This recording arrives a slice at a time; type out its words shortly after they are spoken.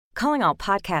calling all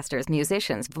podcasters,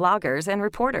 musicians, vloggers, and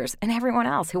reporters, and everyone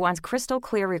else who wants crystal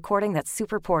clear recording that's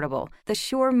super portable. The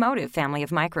Shure Motive family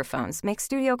of microphones makes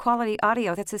studio-quality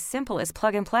audio that's as simple as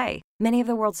plug and play. Many of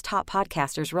the world's top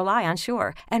podcasters rely on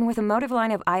Shure, and with a Motive line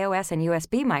of iOS and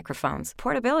USB microphones,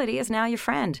 portability is now your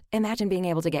friend. Imagine being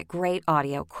able to get great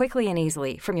audio quickly and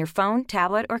easily from your phone,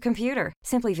 tablet, or computer.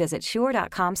 Simply visit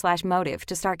shure.com/motive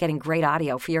to start getting great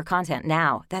audio for your content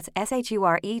now. That's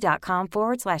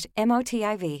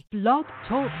SHURE.com/MOTIV. Blog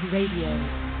Talk Radio.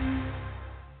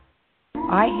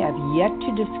 I have yet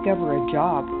to discover a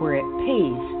job where it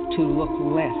pays to look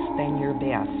less than your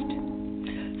best.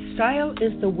 Style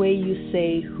is the way you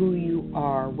say who you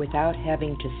are without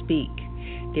having to speak.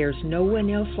 There's no one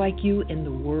else like you in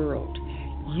the world.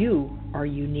 You are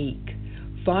unique.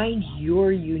 Find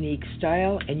your unique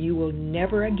style and you will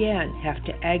never again have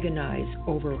to agonize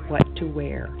over what to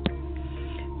wear.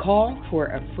 Call for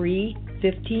a free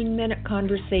 15-minute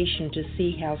conversation to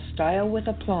see how Style with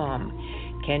Aplomb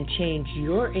can change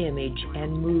your image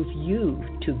and move you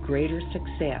to greater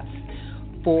success.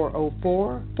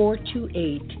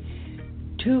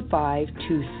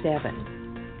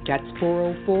 404-428-2527. That's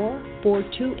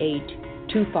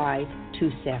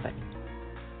 404-428-2527.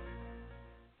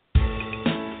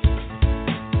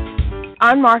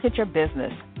 Unmarket Your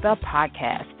Business, the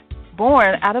podcast.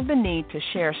 Born out of the need to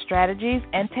share strategies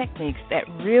and techniques that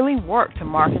really work to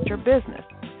market your business.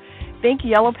 Think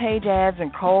Yellow Page ads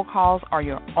and cold calls are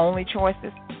your only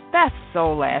choices? That's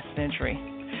so last century.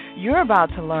 You're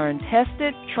about to learn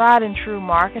tested, tried and true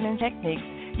marketing techniques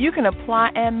you can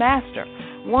apply and master,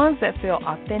 ones that feel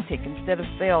authentic instead of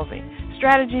salesy,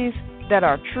 strategies that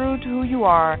are true to who you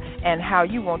are and how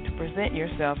you want to present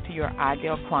yourself to your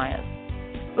ideal clients.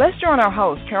 Let's join our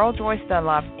host, Carol Joyce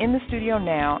Dunlop, in the studio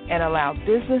now and allow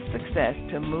business success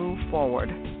to move forward.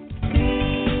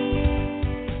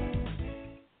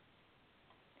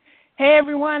 Hey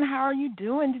everyone, how are you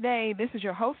doing today? This is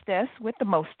your hostess with the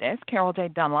mostest, Carol J.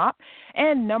 Dunlop,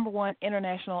 and #1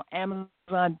 international Amazon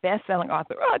best-selling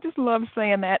author. Oh, I just love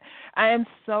saying that. I am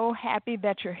so happy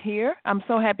that you're here. I'm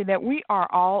so happy that we are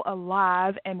all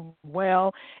alive and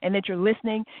well, and that you're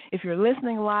listening. If you're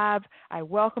listening live, I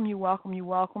welcome you,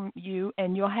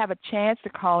 and you'll have a chance to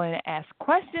call in and ask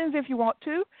questions if you want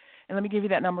to. And let me give you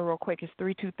that number real quick. It's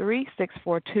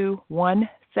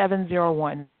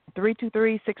 323-642-1701.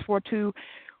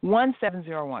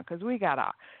 323-642-1701, because we got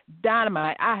I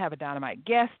have a dynamite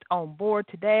guest on board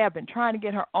today. I've been trying to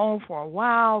get her on for a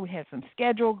while. We had some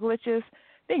schedule glitches.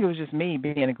 I think it was just me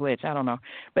being a glitch. I don't know.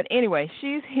 But anyway,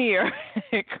 she's here.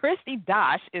 Christy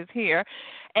Dosh is here.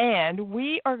 And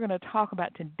we are going to talk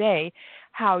about today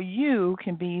how you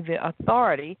can be the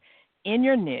authority in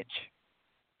your niche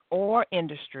or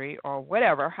industry or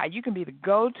whatever, how you can be the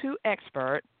go-to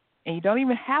expert, and you don't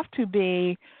even have to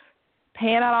be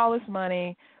paying out all this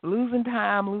money, losing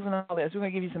time, losing all this. We're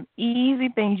going to give you some easy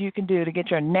things you can do to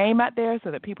get your name out there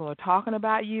so that people are talking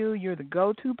about you. You're the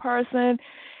go-to person,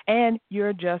 and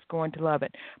you're just going to love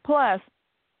it. Plus,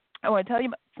 I want to tell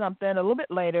you something a little bit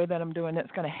later that I'm doing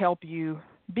that's going to help you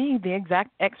be the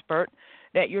exact expert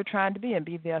that you're trying to be and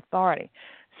be the authority.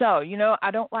 So,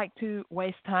 I don't like to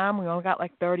waste time. We only got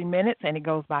like 30 minutes, and it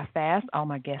goes by fast. All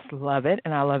my guests love it,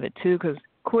 and I love it too, because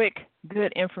quick,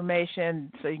 good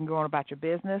information so you can go on about your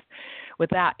business.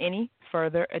 Without any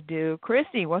further ado,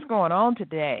 Christy, what's going on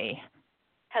today?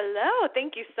 Hello.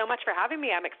 Thank you so much for having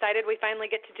me. I'm excited we finally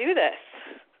get to do this.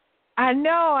 I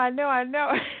know. I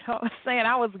was saying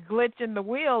I was glitching the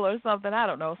wheel or something. I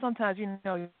don't know. Sometimes, you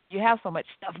have so much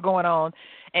stuff going on,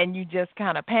 and you just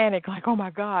kind of panic like, oh,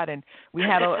 my God. And we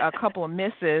had a couple of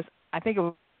misses. I think it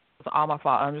was all my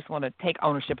fault. I just want to take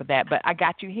ownership of that. But I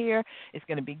got you here. It's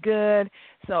going to be good.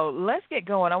 So let's get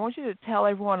going. I want you to tell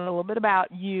everyone a little bit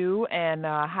about you and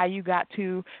how you got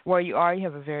to where you are. You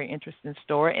have a very interesting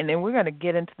story. And then we're going to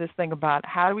get into this thing about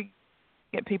how do we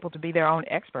get people to be their own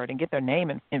expert and get their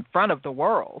name in front of the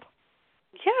world.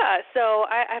 Yeah, so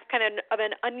I have kind of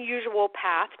an unusual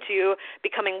path to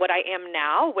becoming what I am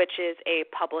now, which is a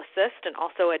publicist and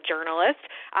also a journalist.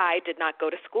 I did not go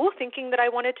to school thinking that I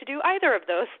wanted to do either of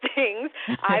those things.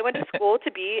 I went to school to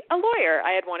be a lawyer.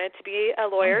 I had wanted to be a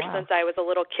lawyer since I was a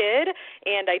little kid,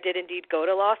 and I did indeed go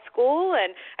to law school.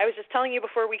 And I was just telling you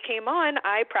before we came on,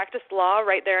 I practiced law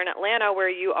right there in Atlanta where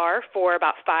you are for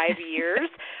about 5 years.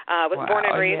 Was born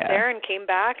and raised there and came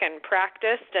back and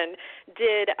practiced and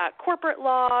did corporate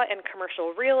law and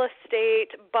commercial real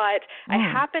estate, but I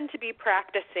happened to be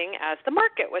practicing as the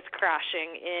market was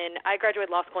crashing I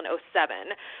graduated law school in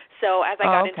 2007. So as I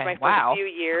got into my first few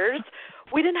years,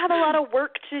 we didn't have a lot of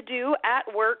work to do at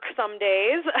work some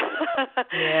days.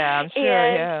 Yeah, I'm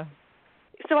sure,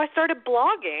 So I started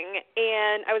blogging,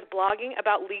 and I was blogging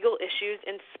about legal issues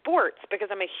in sports because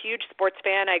I'm a huge sports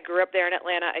fan. I grew up there in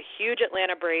Atlanta, a huge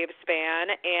Atlanta Braves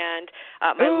fan, and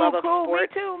my love of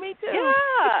sports. Me too.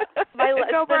 Yeah. Go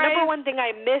the number Braves. one thing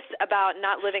I miss about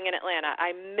not living in Atlanta,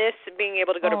 I miss being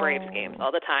able to go to Braves games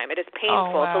all the time. It is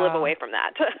painful to live away from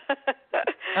that.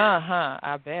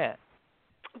 I bet.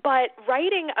 But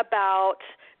writing about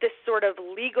this sort of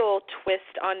legal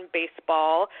twist on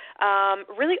baseball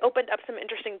really opened up some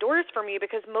interesting doors for me,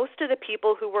 because most of the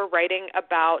people who were writing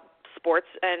about sports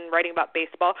and writing about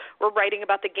baseball were writing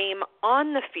about the game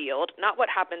on the field, not what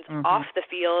happens off the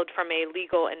field from a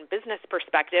legal and business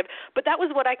perspective. But that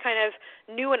was what I kind of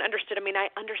knew and understood. I mean,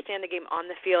 I understand the game on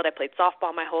the field. I played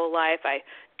softball my whole life. I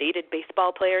dated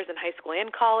baseball players in high school and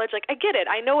college. Like, I get it.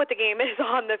 I know what the game is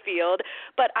on the field,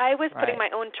 but I was putting my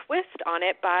own twist on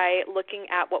it by looking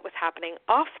at what was happening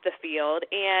off the field.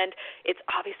 And it's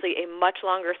obviously a much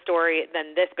longer story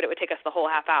than this, but it would take us the whole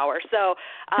half hour. So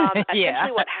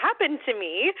essentially what happened to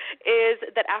me is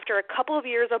that after a couple of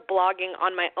years of blogging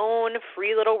on my own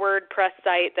free little WordPress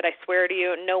site that I swear to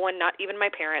you no one, not even my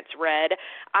parents, read,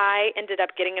 I ended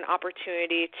up getting an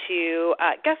opportunity to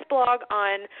guest blog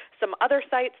on some other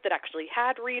sites that actually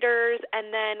had readers, and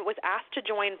then was asked to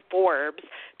join Forbes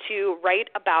to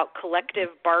write about collective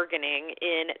bargaining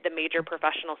in the major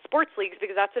professional sports leagues,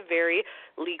 because that's a very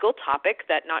legal topic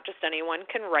that not just anyone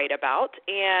can write about.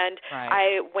 And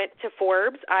I went to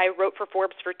Forbes. I wrote for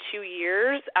Forbes for 2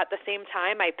 years. At the same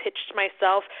time, I pitched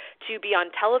myself to be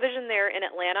on television there in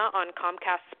Atlanta on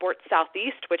Comcast Sports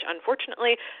Southeast, which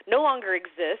unfortunately no longer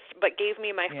exists, but gave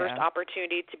me my first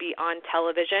opportunity to be on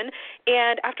television.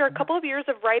 And after a couple of years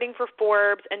of writing for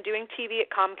Forbes and doing TV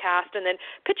at Comcast, and then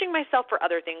pitching myself for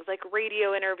other things like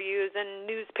radio interviews and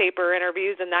newspaper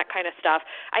interviews and that kind of stuff,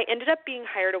 I ended up being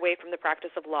hired away from the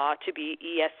practice of law to be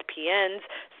ESPN's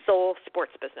sole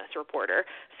sports business reporter.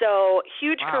 So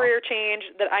huge career change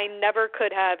that I never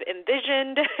could have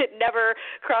envisioned. It never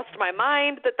crossed my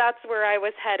mind that that's where I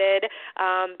was headed,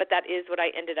 but that is what I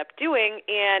ended up doing.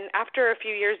 And after a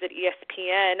few years at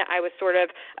ESPN, I was sort of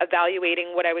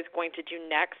evaluating what I was going to do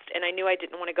next, and I knew I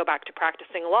didn't want to go back to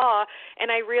practicing law,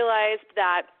 and I realized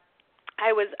that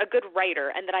I was a good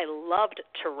writer and that I loved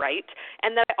to write,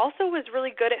 and that I also was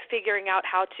really good at figuring out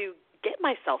how to get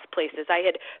myself places. I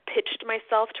had pitched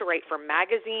myself to write for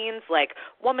magazines like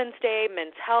Woman's Day,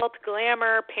 Men's Health,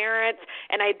 Glamour, Parents,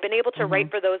 and I'd been able to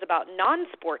write for those about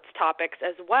non-sports topics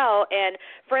as well. And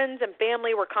friends and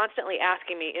family were constantly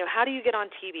asking me, how do you get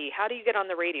on TV? How do you get on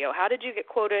the radio? How did you get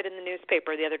quoted in the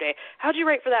newspaper the other day? How did you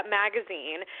write for that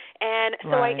magazine? And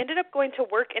so I ended up going to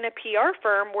work in a PR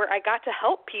firm where I got to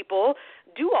help people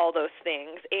do all those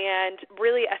things and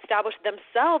really establish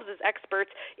themselves as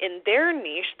experts in their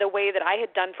niche the way that I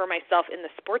had done for myself in the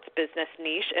sports business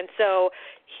niche. And so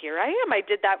here I am. I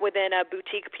did that within a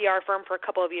boutique PR firm for a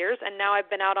couple of years, and now I've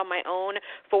been out on my own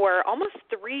for almost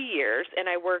 3 years, and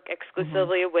I work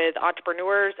exclusively with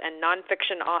entrepreneurs and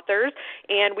nonfiction authors,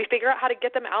 and we figure out how to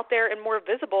get them out there and more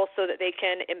visible so that they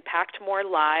can impact more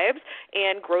lives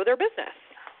and grow their business.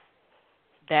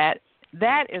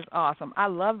 That is awesome. I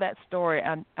love that story.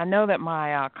 I know that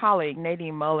my colleague,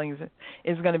 Nadine Mullings,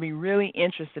 is going to be really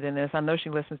interested in this. I know she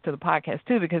listens to the podcast,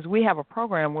 too, because we have a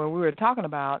program where we were talking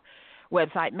about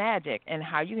website magic and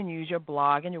how you can use your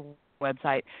blog and your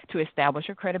website to establish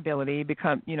your credibility,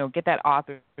 become, get that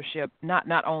authorship,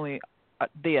 not only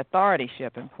the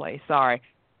authorityship in place,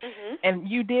 And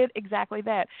you did exactly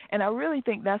that. And I really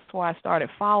think that's why I started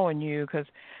following you, because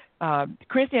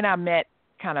Christy and I met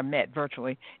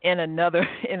virtually in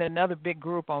another big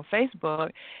group on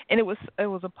Facebook, and it was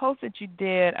a post that you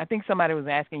did. I think somebody was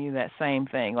asking you that same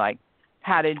thing, like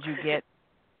how did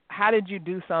you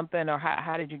do something, or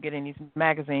how did you get in these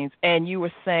magazines? And you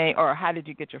were saying, or how did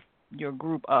you get your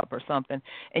group up or something?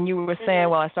 And you were saying,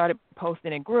 well, I started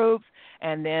posting in groups,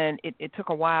 and then it took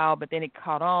a while, but then it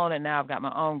caught on, and now I've got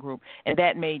my own group. And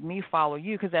that made me follow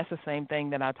you, because that's the same thing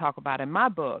that I talk about in my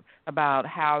book, about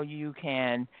how you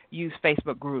can use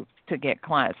Facebook groups to get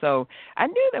clients. So I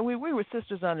knew that we were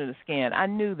sisters under the skin. I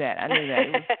knew that.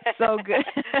 It was so good.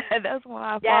 That's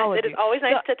why I followed you. Yes, it is always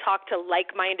nice to talk to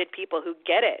like-minded people who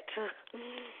get it.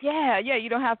 Yeah, you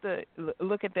don't have to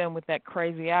look at them with that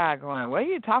crazy eye going, what are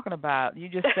you talking about? You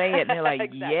just say it, and they're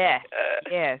like,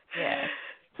 yes.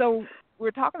 So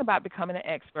we're talking about becoming an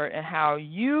expert and how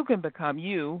you can become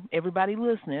everybody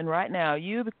listening right now,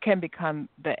 you can become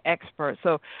the expert.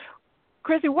 So,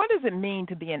 Chrissy, what does it mean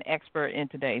to be an expert in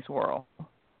today's world?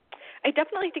 I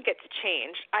definitely think it's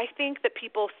changed. I think that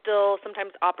people still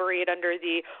sometimes operate under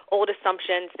the old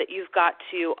assumptions that you've got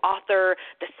to author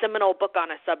the seminal book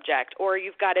on a subject, or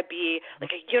you've got to be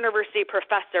like a university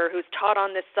professor who's taught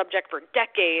on this subject for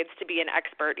decades to be an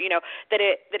expert, that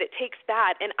it takes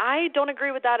that. And I don't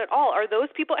agree with that at all. Are those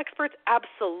people experts?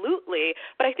 Absolutely.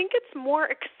 But I think it's more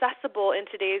accessible in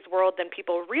today's world than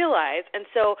people realize. And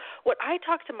so what I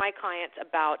talk to my clients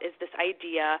about is this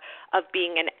idea of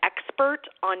being an expert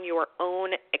on your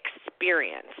own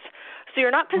experience. So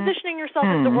you're not positioning yourself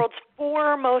as the world's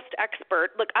foremost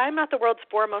expert. Look, I'm not the world's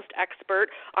foremost expert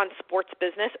on sports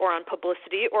business or on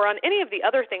publicity or on any of the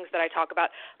other things that I talk about,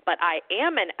 but I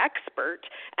am an expert,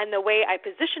 and the way I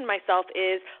position myself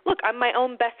is, look, I'm my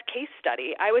own best case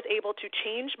study. I was able to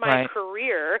change my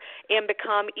career and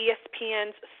become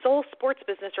ESPN's sole sports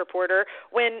business reporter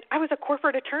when I was a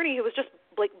corporate attorney who was just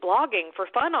like blogging for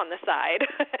fun on the side.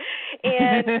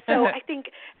 And so I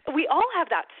think we all have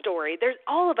that story. There's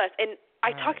all of us. And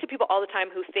I talk to people all the time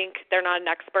who think they're not an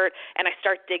expert, and I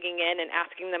start digging in and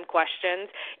asking them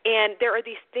questions. And there are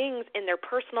these things in their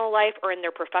personal life or in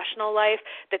their professional life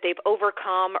that they've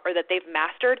overcome or that they've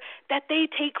mastered that they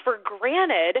take for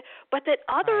granted, but that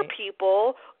other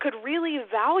people could really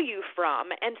value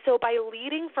from. And so by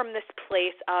leading from this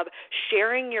place of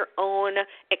sharing your own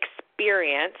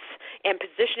experience and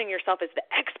positioning yourself as the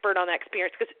expert on that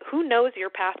experience, because who knows your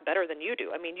path better than you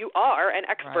do? I mean, you are an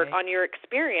expert on your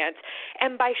experience.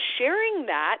 And by sharing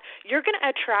that, you're going to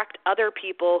attract other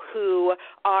people who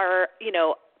are,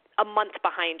 a month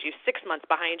behind you, 6 months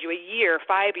behind you, a year,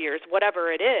 5 years,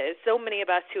 whatever it is. So many of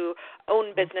us who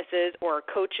own businesses or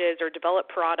coaches or develop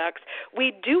products,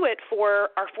 we do it for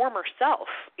our former self,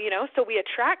 so we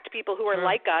attract people who are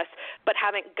like us but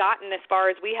haven't gotten as far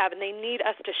as we have, and they need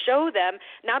us to show them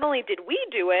not only did we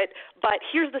do it, but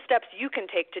here's the steps you can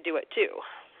take to do it too.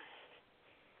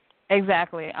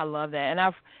 Exactly. I love that.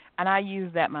 And I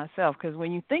use that myself, because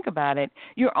when you think about it,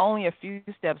 you're only a few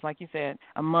steps, like you said,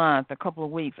 a month, a couple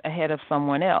of weeks ahead of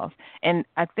someone else. And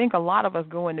I think a lot of us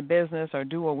go into business or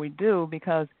do what we do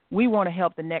because we want to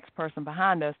help the next person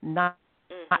behind us not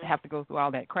have to go through all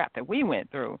that crap that we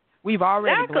went through. We've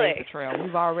already blazed the trail.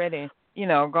 We've already,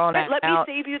 gone out. Let me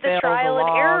save you the trial and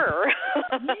error.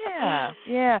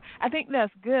 Yeah. I think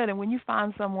that's good. And when you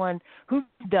find someone who's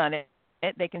done it,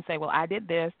 they can say, well, I did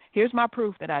this. Here's my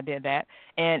proof that I did that.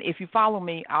 And if you follow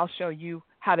me, I'll show you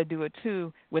how to do it,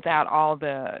 too, without all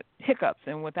the hiccups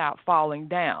and without falling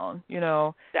down,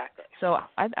 Exactly. So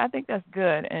I think that's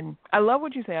good. And I love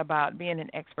what you say about being an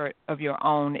expert of your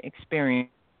own experience,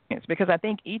 because I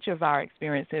think each of our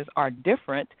experiences are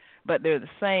different, but they're the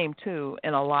same, too,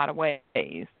 in a lot of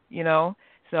ways,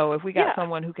 So if we got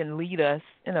someone who can lead us,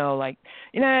 you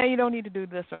don't need to do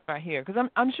this right here. Because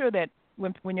I'm sure that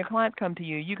when your clients come to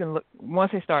you, you can look,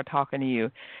 once they start talking to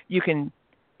you, you can,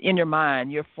 in your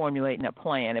mind, you're formulating a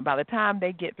plan. And by the time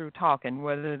they get through talking,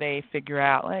 whether they figure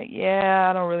out,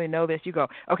 I don't really know this, you go,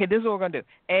 okay, this is what we're going to do,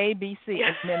 A, B, C.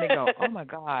 And then they go, oh, my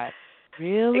God,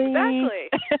 really? Exactly.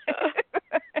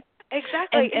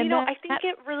 Exactly. And I think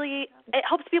it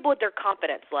helps people with their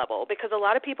confidence level, because a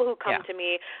lot of people who come to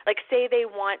me, say they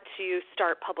want to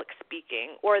start public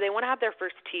speaking or they want to have their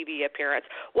first TV appearance,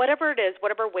 whatever it is,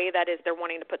 whatever way that is they're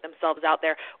wanting to put themselves out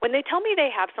there. When they tell me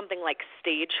they have something like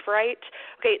stage fright,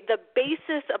 the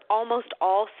basis of almost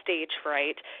all stage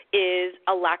fright is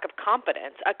a lack of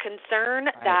confidence, a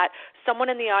concern that someone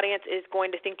in the audience is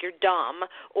going to think you're dumb,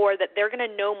 or that they're going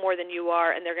to know more than you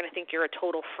are and they're going to think you're a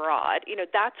total fraud.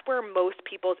 That's where most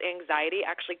people's anxiety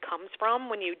actually comes from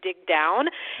when you dig down.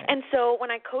 And so when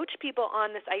I coach people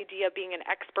on this idea of being an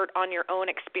expert on your own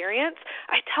experience,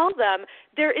 I tell them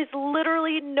there is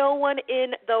literally no one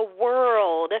in the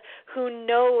world who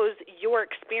knows your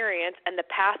experience and the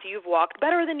path you've walked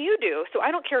better than you do. So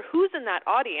I don't care who's in that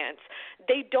audience.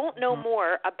 They don't know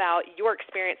more about your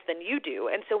experience than you do.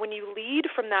 And so when you lead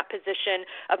from that position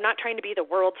of not trying to be the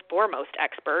world's foremost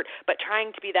expert, but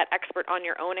trying to be that expert on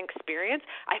your own experience,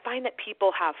 I find that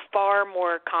people have far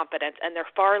more confidence and they're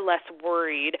far less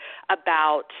worried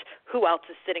about who else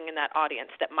is sitting in that audience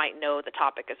that might know the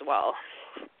topic as well.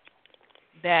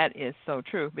 That is so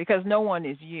true, because no one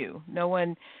is you. No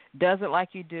one does it like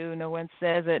you do. No one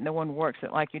says it. No one works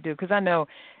it like you do. Because I know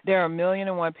there are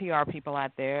 1,000,001 PR people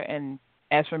out there, and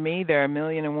as for me, there are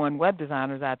 1,000,001 web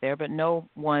designers out there, but no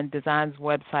one designs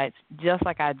websites just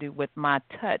like I do with my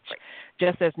touch,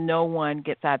 just as no one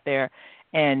gets out there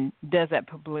and does that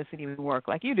publicity work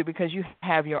like you do, because you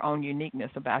have your own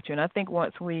uniqueness about you. And I think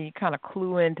once we kind of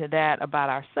clue into that about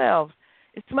ourselves,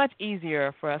 it's much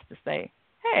easier for us to say,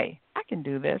 hey, I can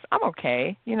do this. I'm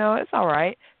okay. It's all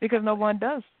right, because no one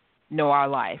does know our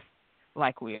life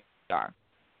like we star.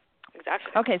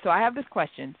 Exactly. Okay, so I have this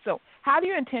question. So how do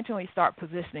you intentionally start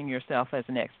positioning yourself as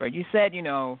an expert? You said,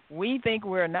 we think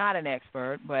we're not an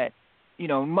expert, but,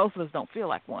 most of us don't feel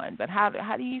like one. But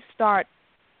how do you start?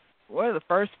 What are the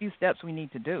first few steps we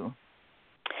need to do?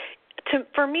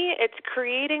 For me, it's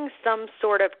creating some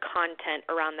sort of content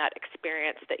around that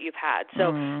experience that you've had.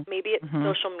 So maybe it's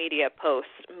social media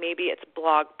posts, maybe it's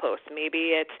blog posts,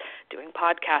 maybe it's doing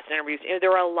podcast interviews.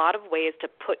 There are a lot of ways to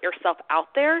put yourself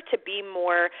out there to be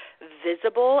more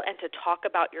visible and to talk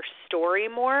about your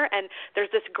story more. And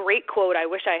there's this great quote. I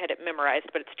wish I had it memorized,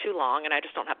 but it's too long, and I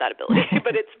just don't have that ability.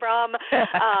 But it's from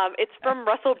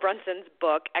Russell Brunson's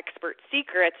book, Expert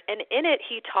Secrets, and in it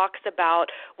he talks about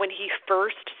when he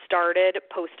first started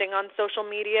posting on social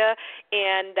media,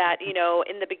 and that,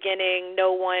 in the beginning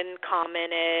no one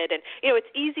commented, and, it's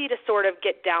easy to sort of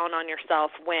get down on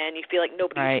yourself when you feel like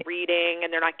nobody's reading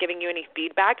and they're not giving you any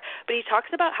feedback. But he talks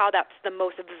about how that's the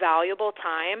most valuable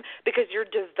time because you're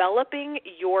developing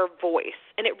your voice,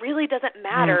 and it really doesn't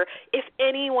matter if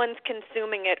anyone's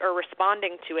consuming it or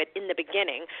responding to it in the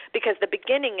beginning, because the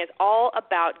beginning is all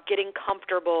about getting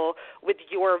comfortable with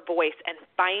your voice and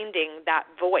finding that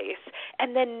voice.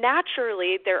 And then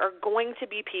naturally there are going to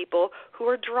be people who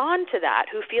are drawn to that,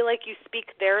 who feel like you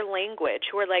speak their language,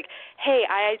 who are like, hey,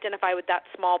 I identify with that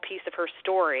small piece of her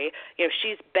story.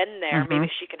 She's been there. Maybe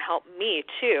she can help me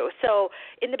too. So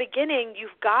in the beginning,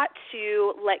 you've got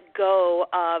to let go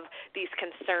of these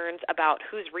concerns about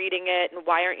who's reading it and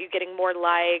why aren't you getting more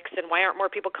likes and why aren't more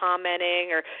people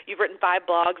commenting, or you've written 5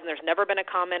 blogs and there's never been a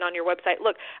comment on your website.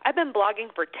 Look, I've been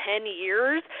blogging for 10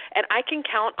 years, and I can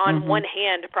count on one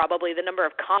hand probably the number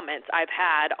of comments I've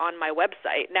had on my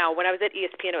website. Now, when I was at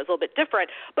ESPN, it was a little bit different,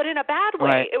 but in a bad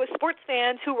way. It was sports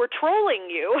fans who were trolling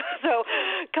you. So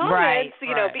comments,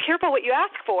 be careful what you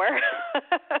ask for.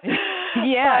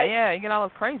 Yeah, you get all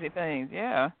those crazy things,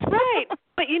 Right.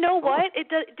 But you know what? It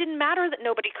didn't matter that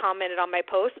nobody commented on my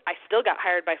post. I still got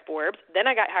hired by Forbes. Then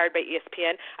I got hired by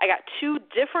ESPN. I got 2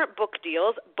 different book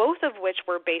deals, both of which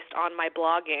were based on my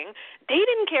blogging. They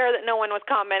didn't care that no one was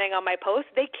commenting on my post.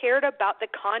 They cared about the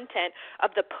content of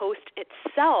the post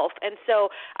itself. And so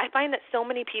I find that so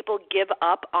many people give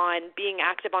up on being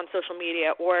active on social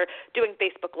media or doing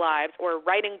Facebook Lives or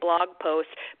writing blog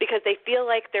posts because they feel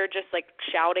like they're just like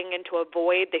shouting into a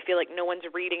void. They feel like no one's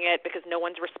reading it because no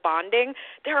one's responding.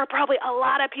 There are probably a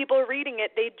lot of people reading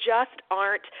it. They just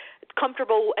aren't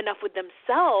comfortable enough with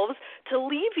themselves to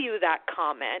leave you that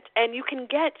comment. And you can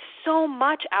get so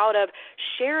much out of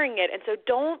sharing it. And so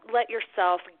don't let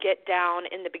yourself get down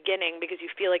in the beginning because you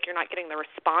feel like you're not getting the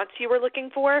response you were looking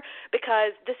for,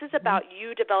 because this is about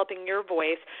you developing your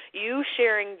voice, you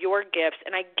sharing your gifts.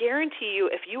 And I guarantee you,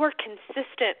 if you are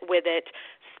consistent with it,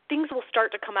 things will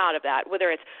start to come out of that,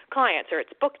 whether it's clients or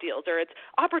it's book deals or it's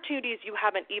opportunities you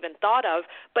haven't even thought of.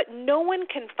 But no one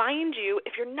can find you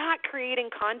if you're not creating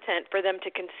content for them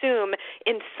to consume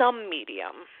in some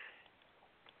medium.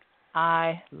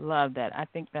 I love that. I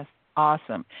think that's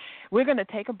awesome. We're going to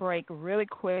take a break really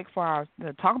quick to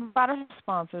talk about our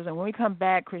sponsors. And when we come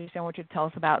back, Christian, I want you to tell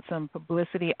us about some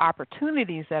publicity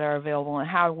opportunities that are available and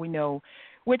how we know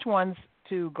which ones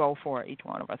to go for, each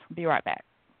one of us. Be right back.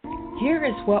 Here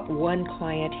is what one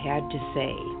client had to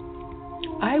say.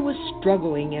 I was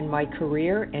struggling in my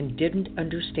career and didn't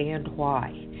understand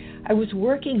why. I was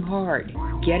working hard,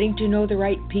 getting to know the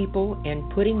right people and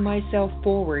putting myself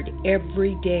forward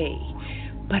every day,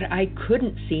 but I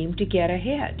couldn't seem to get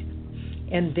ahead.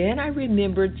 And then I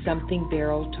remembered something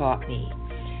Beryl taught me.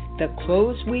 The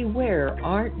clothes we wear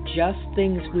aren't just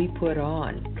things we put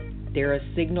on. They're a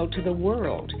signal to the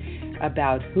world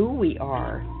about who we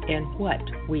are and what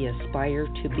we aspire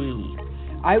to be.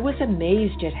 I was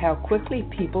amazed at how quickly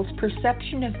people's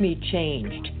perception of me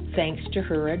changed thanks to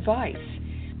her advice.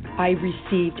 I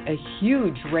received a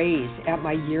huge raise at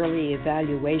my yearly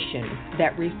evaluation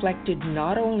that reflected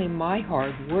not only my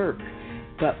hard work,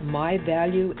 but my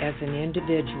value as an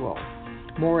individual.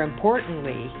 More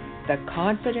importantly, the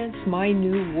confidence my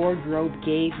new wardrobe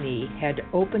gave me had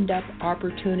opened up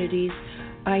opportunities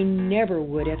I never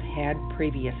would have had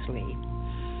previously.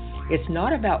 It's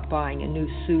not about buying a new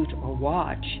suit or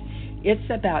watch. It's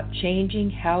about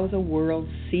changing how the world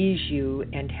sees you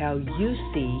and how you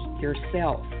see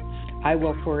yourself. I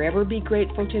will forever be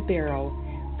grateful to Beryl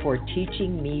for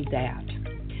teaching me that.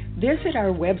 Visit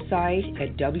our website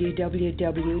at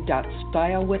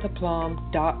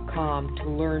www.stylewithaplomb.com to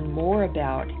learn more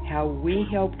about how we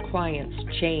help clients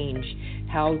change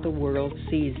how the world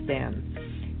sees them.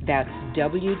 That's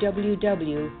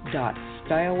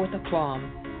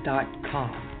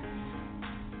www.stylewithaplomb.com.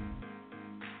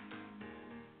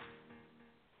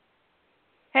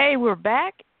 Hey, we're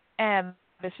back, And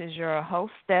this is your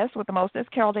hostess with the mostest,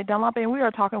 Carol J. Dunlop, and we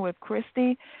are talking with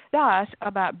Christy Dosh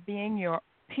about being your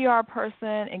PR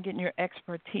person and getting your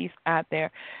expertise out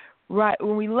there. Right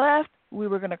when we left, we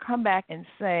were going to come back and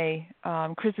say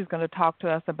Christy's going to talk to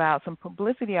us about some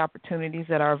publicity opportunities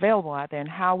that are available out there and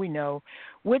how we know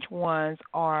which ones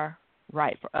are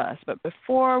right for us. But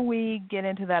before we get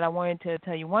into that, I wanted to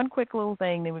tell you one quick little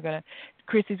thing. Then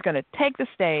Christy's going to take the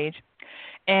stage,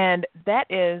 and that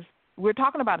is we're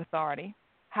talking about authority,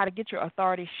 how to get your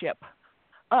authority-ship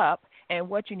up, and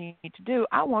what you need to do.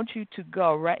 I want you to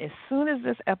go right as soon as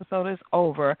this episode is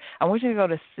over. I want you to go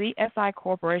to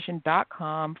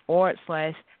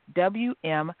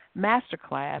CSIcorporation.com/WM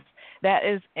Masterclass. That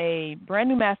is a brand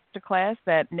new masterclass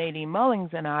that Nadine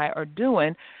Mullings and I are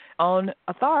doing on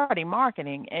authority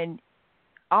marketing. And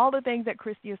all the things that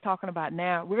Christy is talking about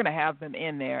now, we're going to have them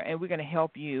in there, and we're going to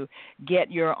help you get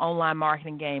your online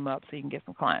marketing game up so you can get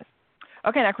some clients.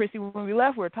 Okay, now, Christy, when we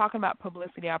left, we were talking about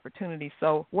publicity opportunities.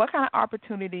 So what kind of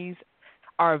opportunities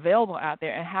are available out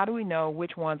there, and how do we know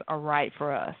which ones are right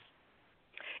for us?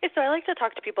 Yeah, so I like to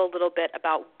talk to people a little bit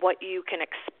about what you can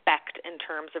expect in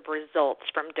terms of results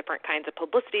from different kinds of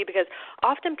publicity, because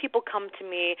often people come to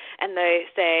me and they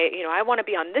say, I want to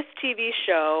be on this TV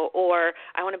show, or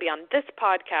I want to be on this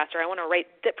podcast, or I want to write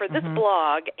for this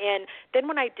blog. And then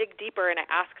when I dig deeper and I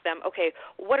ask them, okay,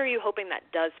 what are you hoping that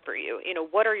does for you?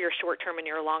 What are your short-term and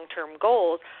your long-term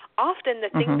goals? Often the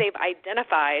thing they've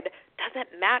identified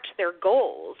doesn't match their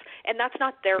goals, and that's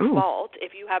not their fault.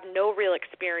 If you have no real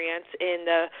experience in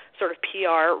the sort of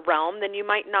PR realm, then you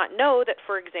might not know that,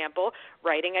 for example,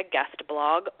 writing a guest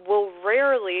blog will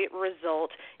rarely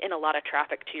result in a lot of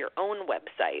traffic to your own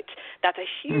website. That's a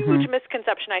huge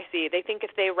misconception I see. They think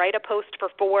if they write a post for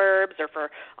Forbes or for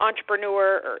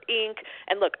Entrepreneur or Inc.,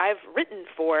 and look, I've written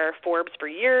for Forbes for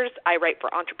years. I write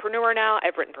for Entrepreneur now.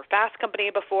 I've written for Fast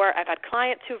Company before. I've had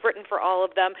clients who've written for all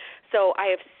of them. So I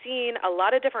have seen a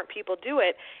lot of different people do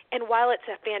it, and while it's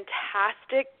a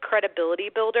fantastic credibility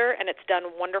builder and it's done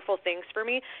wonderful things for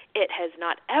me, it has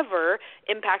not ever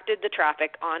impacted the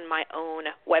traffic on my own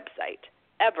website.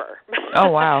 Ever. Oh,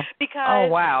 wow.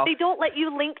 Because they don't let you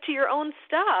link to your own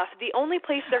stuff. The only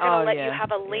place they're going to let you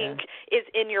have a link is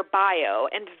in your bio,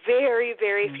 and very,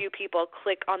 very few people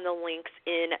click on the links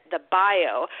in the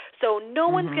bio. So no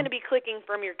one's going to be clicking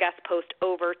from your guest post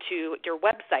over to your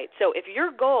website. So if your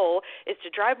goal is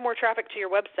to drive more traffic to your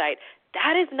website,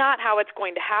 that is not how it's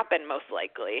going to happen, most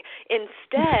likely.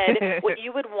 Instead, what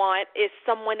you would want is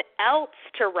someone else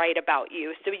to write about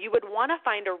you. So you would want to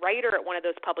find a writer at one of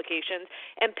those publications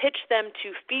and pitch them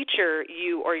to feature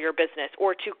you or your business,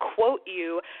 or to quote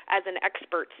you as an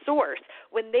expert source.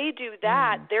 When they do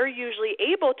that, they're usually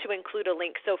able to include a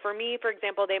link. So for me, for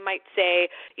example, they might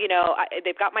say,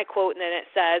 they've got my quote, and then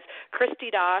it says, Christy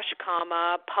Dosh,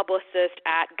 publicist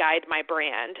at Guide My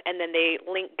Brand, and then they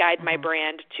link Guide My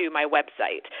Brand to my website.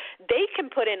 They can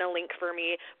put in a link for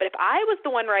me, but if I was the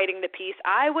one writing the piece,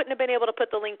 I wouldn't have been able to put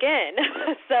the link in.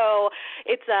 So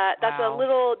that's a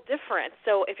little different.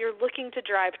 So if you're looking to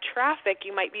drive traffic,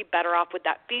 you might be better off with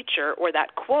that feature or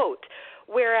that quote.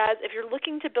 Whereas if you're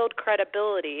looking to build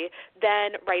credibility,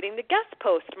 then writing the guest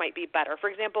post might be better. For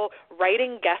example,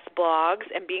 writing guest blogs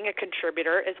and being a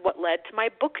contributor is what led to my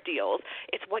book deals.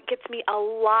 It's what gets me a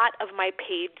lot of my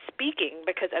paid speaking,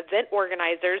 because event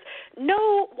organizers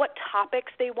know what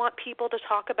topics they want people to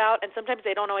talk about, and sometimes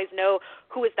they don't always know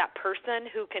who is that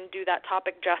person who can do that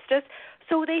topic justice.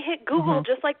 So they hit Google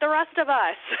just like the rest of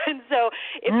us. And so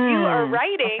if you are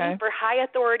writing for high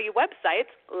authority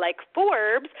websites like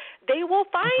Forbes, they will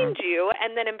find you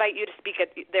and then invite you to speak at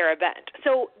their event.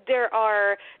 So there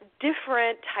are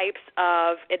different types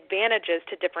of advantages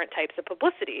to different types of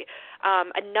publicity.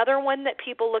 Another one that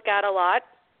people look at a lot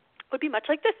would be much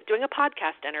like this, doing a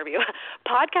podcast interview.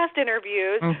 Podcast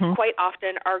interviews quite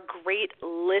often are great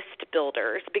list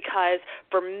builders, because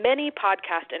for many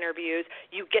podcast interviews,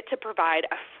 you get to provide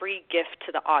a free gift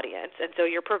to the audience. And so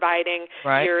you're providing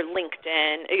your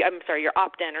your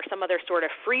opt-in or some other sort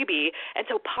of freebie. And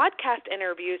so podcast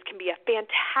interviews can be a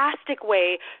fantastic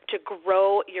way to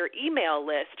grow your email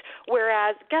list,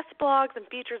 whereas guest blogs and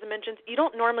features and mentions, you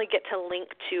don't normally get to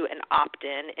link to an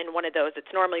opt-in in one of those.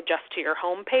 It's normally just to your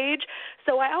homepage.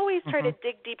 So I always try to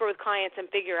dig deeper with clients and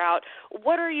figure out,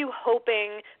 what are you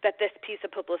hoping that this piece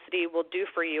of publicity will do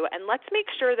for you? And let's make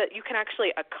sure that you can actually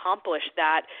accomplish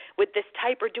that with this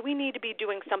type, or do we need to be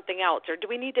doing something else? Or do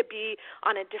we need to be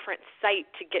on a different site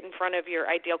to get in front of your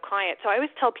ideal client? So I always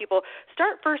tell people,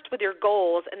 start first with your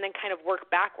goals and then kind of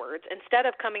work backwards. Instead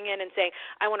of coming in and saying,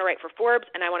 I want to write for Forbes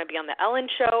and I want to be on the Ellen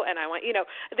Show, and I want,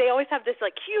 they always have this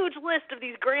huge list of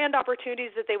these grand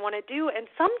opportunities that they want to do. And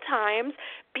sometimes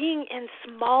being being in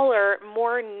smaller,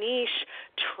 more niche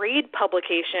trade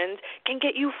publications can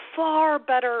get you far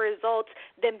better results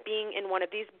than being in one of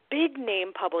these big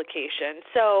name publications.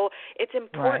 So it's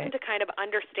important to kind of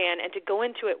understand and to go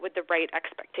into it with the right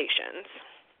expectations.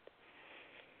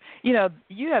 You know,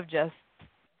 you have just,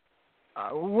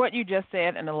 what you just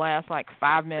said in the last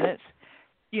 5 minutes,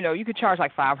 you know, you could charge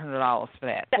 $500 for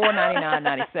that,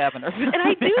 $499.97 or something. And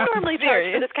I do normally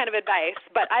charge for this kind of advice,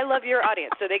 but I love your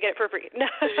audience, so they get it for free.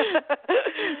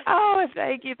 Oh,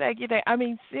 thank you. I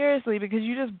mean, seriously, because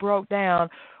you just broke down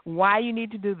why you need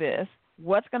to do this,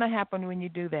 what's going to happen when you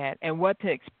do that, and what to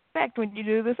expect when you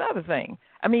do this other thing.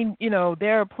 I mean, you know,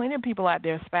 there are plenty of people out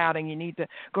there spouting you need to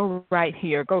go right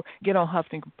here, go get on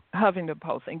Huffington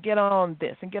Post and get on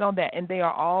this and get on that, and they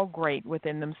are all great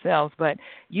within themselves. But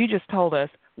you just told us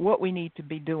what we need to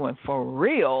be doing for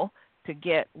real to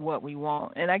get what we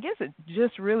want. And I guess it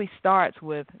just really starts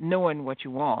with knowing what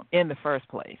you want in the first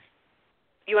place.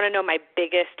 You want to know my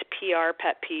biggest PR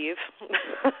pet peeve?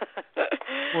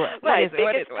 My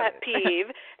biggest pet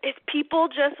peeve is people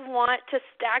just want to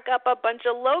stack up a bunch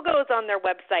of logos on their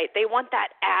website. They want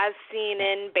that as seen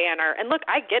in banner. And look,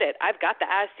 I get it. I've got the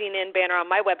as seen in banner on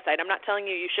my website. I'm not telling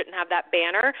you shouldn't have that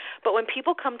banner. But when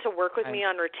people come to work with me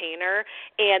on retainer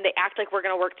and they act like we're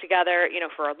going to work together, you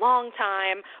know, for a long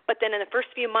time, but then in the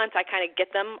first few months I kind of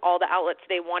get them all the outlets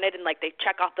they wanted, and they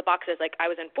check off the boxes I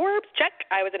was in Forbes, check.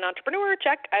 I was an entrepreneur,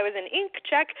 check. I was in Inc.,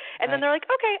 check. And then they're like,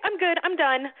 okay, I'm good, I'm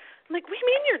done. I'm like, what do you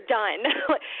mean you're done?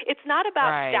 It's not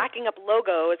about stacking up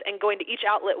logos and going to each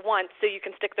outlet once so you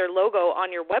can stick their logo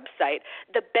on your website.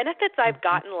 The benefits I've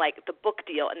gotten, like the book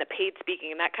deal and the paid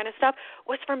speaking and that kind of stuff,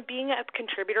 was from being a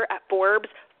contributor at Forbes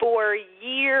for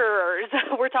years.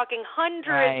 We're talking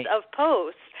hundreds of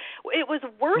posts. It was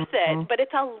worth it, but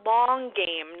it's a long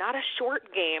game, not a short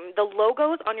game. The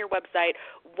logos on your website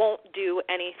won't do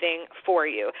anything for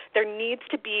you. There needs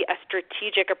to be a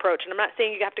strategic approach. And I'm not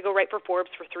saying you have to go write for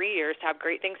Forbes for 3 years to have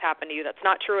great things happen to you. That's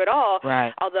not true at all.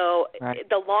 Although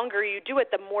the longer you do it,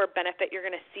 the more benefit you're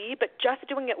going to see. But just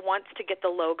doing it once to get the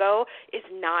logo is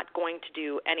not going to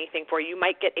do anything for you. You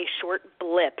might get a short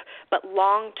blip, but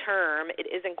long term, it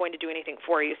isn't going to do anything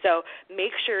for you. So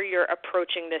make sure you're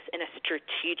approaching this in a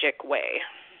strategic way.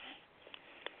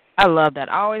 I love that.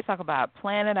 I always talk about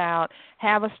plan it out,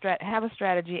 have a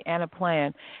strategy and a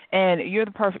plan, and you're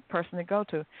the perfect person to go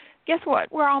to. Guess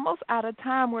what? We're almost out of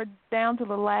time. We're down to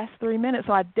the last 3 minutes,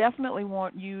 so I definitely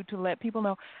want you to let people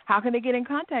know how can they get in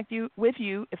contact with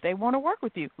you if they want to work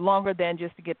with you longer than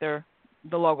just to get the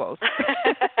logos.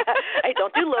 I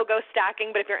don't do logo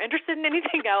stacking, but if you're interested in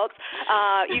anything else,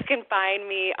 you can find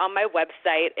me on my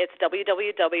website. It's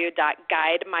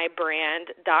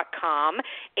www.guidemybrand.com.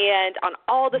 And on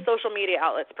all the social media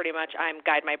outlets, pretty much, I'm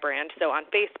Guide My Brand. So on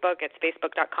Facebook, it's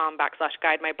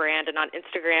facebook.com/guidemybrand. And on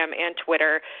Instagram and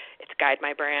Twitter, it's Guide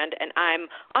My Brand. And I'm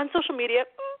on social media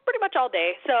pretty much all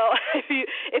day. So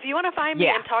if you want to find me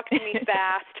and talk to me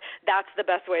fast, that's the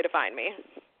best way to find me.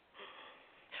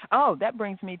 Oh, that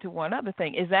brings me to one other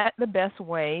thing. Is that the best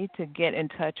way to get in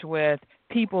touch with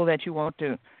people that you want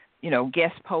to, you know,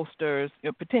 guest posters,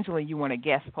 potentially you want to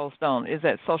guest post on? Is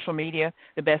that social media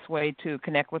the best way to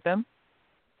connect with them?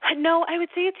 No, I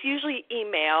would say it's usually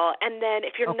email, and then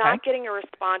if you're not getting a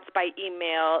response by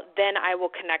email, then I will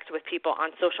connect with people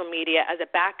on social media as a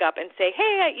backup and say,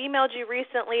 hey, I emailed you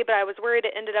recently, but I was worried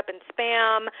it ended up in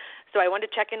spam, so I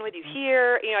wanted to check in with you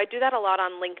here. You know, I do that a lot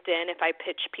on LinkedIn. If I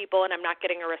pitch people and I'm not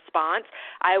getting a response,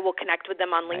 I will connect with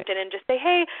them on LinkedIn and just say,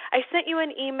 hey, I sent you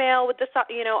an email with this,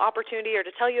 opportunity or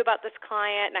to tell you about this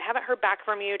client, and I haven't heard back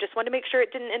from you. Just wanted to make sure it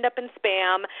didn't end up in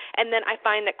spam. And then I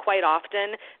find that quite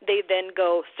often they then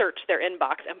go search their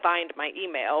inbox and find my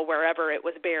email wherever it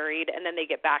was buried, and then they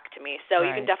get back to me. So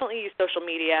you can definitely use social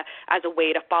media as a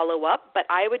way to follow up, but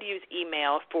I would use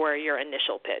email for your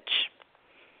initial pitch.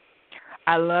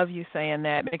 I love you saying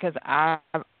that because I've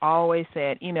always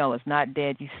said email is not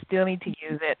dead. You still need to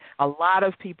use it. A lot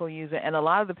of people use it, and a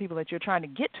lot of the people that you're trying to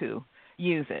get to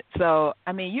use it. So,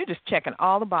 I mean, you're just checking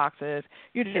all the boxes.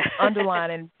 You're just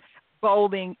underlining,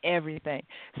 bolding everything.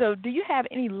 So do you have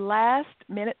any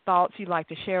last-minute thoughts you'd like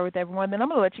to share with everyone? Then I'm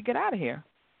going to let you get out of here.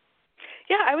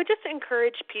 Yeah, I would just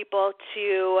encourage people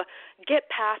to get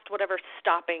past whatever's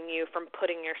stopping you from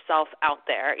putting yourself out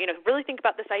there. You know, really think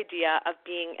about this idea of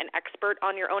being an expert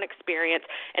on your own experience.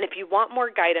 And if you want more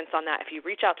guidance on that, if you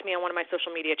reach out to me on one of my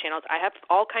social media channels, I have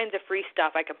all kinds of free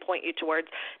stuff I can point you towards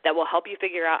that will help you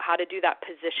figure out how to do that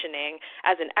positioning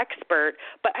as an expert.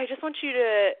 But I just want you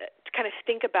to kind of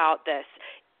think about this.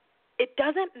 It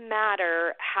doesn't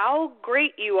matter how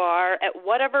great you are at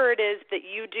whatever it is that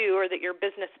you do or that your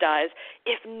business does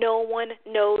if no one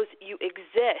knows you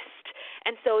exist.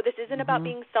 And so this isn't about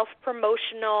being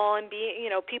self-promotional and being,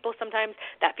 people sometimes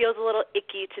that feels a little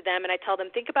icky to them. And I tell them,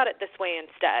 think about it this way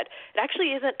instead. It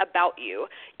actually isn't about you.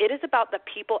 It is about the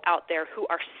people out there who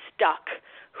are stuck,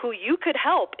 who you could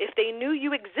help if they knew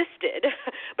you existed,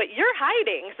 but you're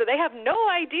hiding, so they have no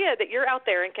idea that you're out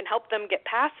there and can help them get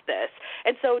past this.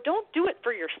 And so don't do it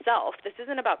for yourself. This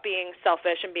isn't about being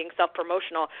selfish and being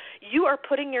self-promotional. You are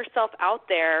putting yourself out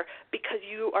there because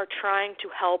you are trying to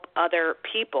help other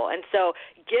people. And so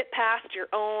get past your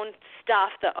own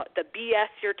stuff, the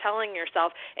BS you're telling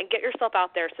yourself, and get yourself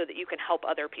out there so that you can help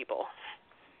other people.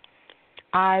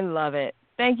 I love it.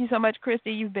 Thank you so much,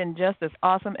 Christy. You've been just as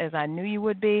awesome as I knew you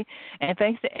would be. And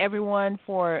thanks to everyone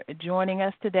for joining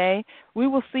us today. We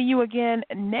will see you again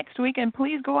next week. And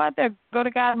please go out there, go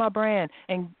to God My Brand,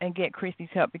 and get Christy's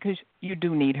help because you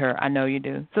do need her. I know you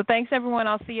do. So thanks, everyone.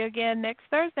 I'll see you again next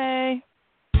Thursday.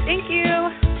 Thank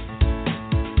you.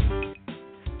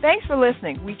 Thanks for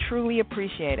listening. We truly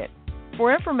appreciate it.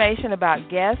 For information about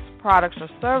guests, products, or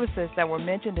services that were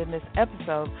mentioned in this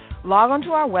episode, log on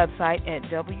to our website at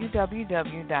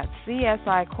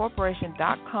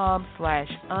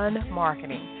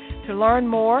www.csicorporation.com/unmarketing. To learn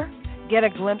more, get a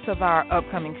glimpse of our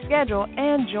upcoming schedule,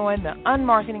 and join the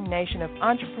Unmarketing Nation of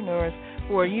entrepreneurs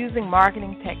who are using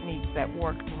marketing techniques that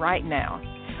work right now.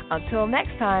 Until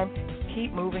next time,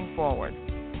 keep moving forward.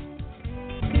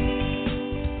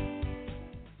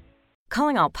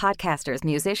 Calling all podcasters,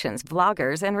 musicians,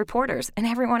 vloggers, and reporters, and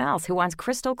everyone else who wants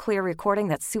crystal clear recording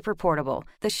that's super portable.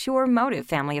 The Shure Motive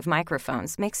family of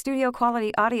microphones makes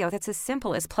studio-quality audio that's as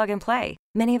simple as plug and play.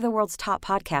 Many of the world's top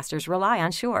podcasters rely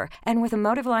on Shure, and with a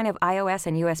Motive line of iOS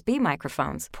and USB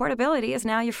microphones, portability is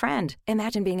now your friend.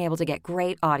 Imagine being able to get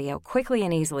great audio quickly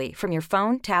and easily from your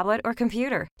phone, tablet, or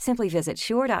computer. Simply visit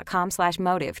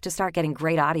shure.com/motive to start getting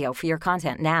great audio for your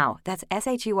content now. That's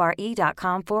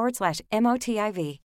SHURE.com/MOTIV.